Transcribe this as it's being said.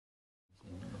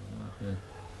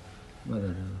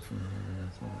مدد يا رسول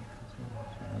الله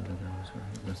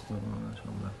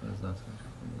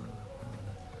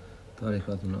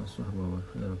طريقة الصحبة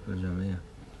والخير في الجميع.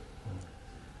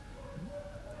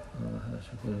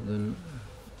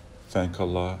 Thank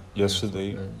Allah.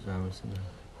 Yesterday,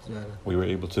 we were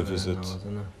able to visit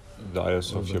the Hagia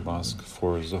Sophia Mosque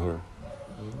for Zuhr,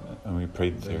 and we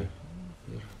prayed there.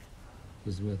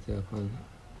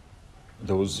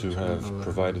 Those who have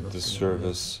provided this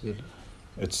service,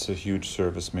 it's a huge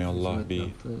service. May Allah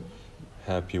be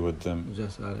happy with them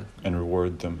and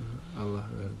reward them.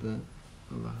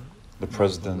 The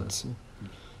President,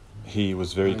 he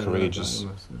was very courageous.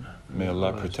 May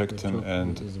Allah protect him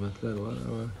and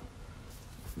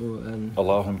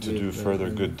allow him to do further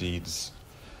good deeds.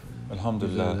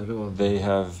 Alhamdulillah, they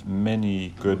have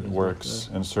many good works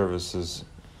and services,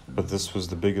 but this was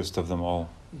the biggest of them all.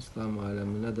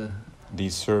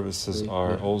 These services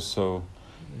are also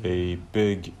a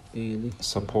big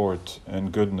support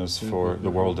and goodness for the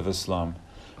world of Islam,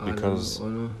 because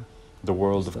the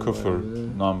world of kufr,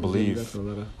 non-belief,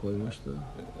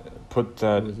 put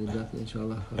that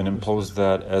and imposed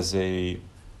that as a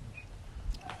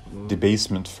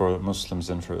debasement for Muslims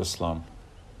and for Islam.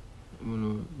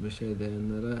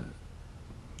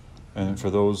 And for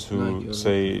those who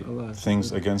say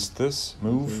things against this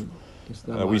move,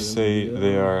 we say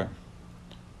they are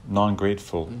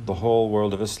non-grateful. The whole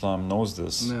world of Islam knows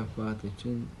this,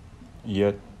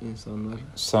 yet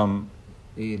some,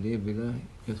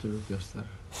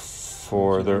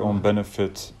 for their own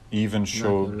benefit, even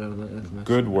show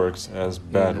good works as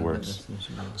bad works.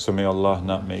 So may Allah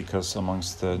not make us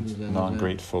amongst the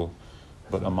non-grateful,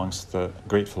 but amongst the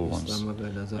grateful ones.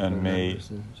 And may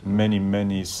many,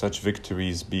 many such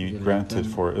victories be granted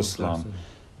for Islam.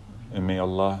 And may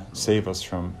Allah save us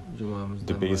from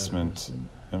debasement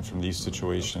and from these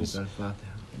situations.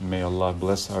 May Allah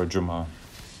bless our Jum'ah.